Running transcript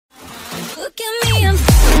Look at me, I'm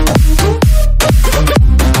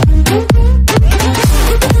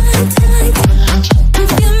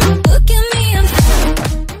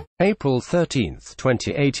April 13,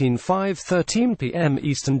 2018 5:13 p.m.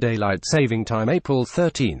 Eastern Daylight Saving Time. April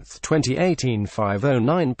 13, 2018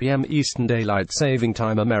 5:09 p.m. Eastern Daylight Saving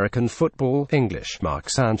Time. American Football, English,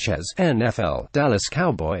 Mark Sanchez, NFL, Dallas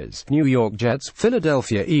Cowboys, New York Jets,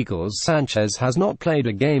 Philadelphia Eagles. Sanchez has not played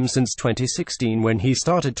a game since 2016 when he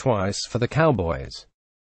started twice for the Cowboys.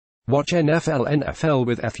 Watch NFL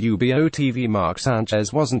with FUBO TV. Mark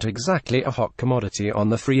Sanchez wasn't exactly a hot commodity on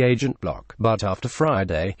the free agent block, but after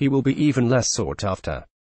Friday, he will be even less sought after.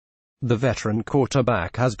 The veteran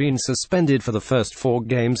quarterback has been suspended for the first 4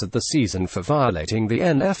 games of the season for violating the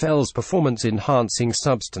NFL's performance-enhancing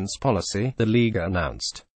substance policy, the league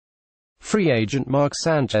announced. Free agent Mark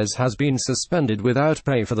Sanchez has been suspended without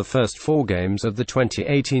pay for the first 4 games of the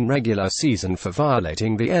 2018 regular season for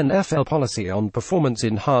violating the NFL policy on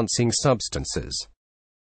performance-enhancing substances.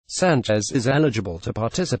 Sanchez is eligible to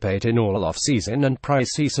participate in all off-season and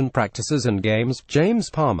pre-season practices and games.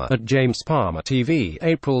 James Palmer at James Palmer TV.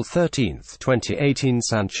 April 13, 2018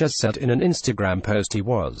 Sanchez said in an Instagram post he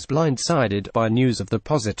was blindsided by news of the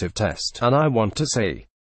positive test, and I want to say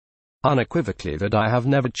unequivocally that I have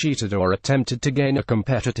never cheated or attempted to gain a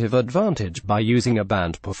competitive advantage by using a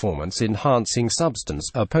banned performance-enhancing substance,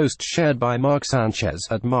 a post shared by Mark Sanchez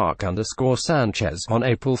at Mark_Sanchez on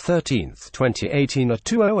April 13, 2018 at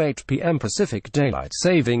 2:08 p.m. Pacific Daylight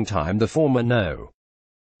Saving Time. The former No.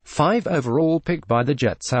 5 overall pick by the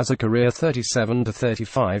Jets has a career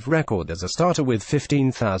 37-35 record as a starter with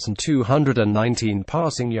 15,219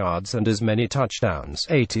 passing yards and as many touchdowns,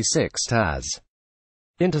 86, as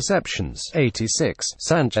interceptions, 86.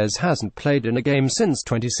 Sanchez hasn't played in a game since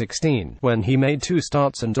 2016, when he made 2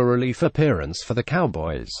 starts and a relief appearance for the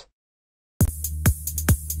Cowboys.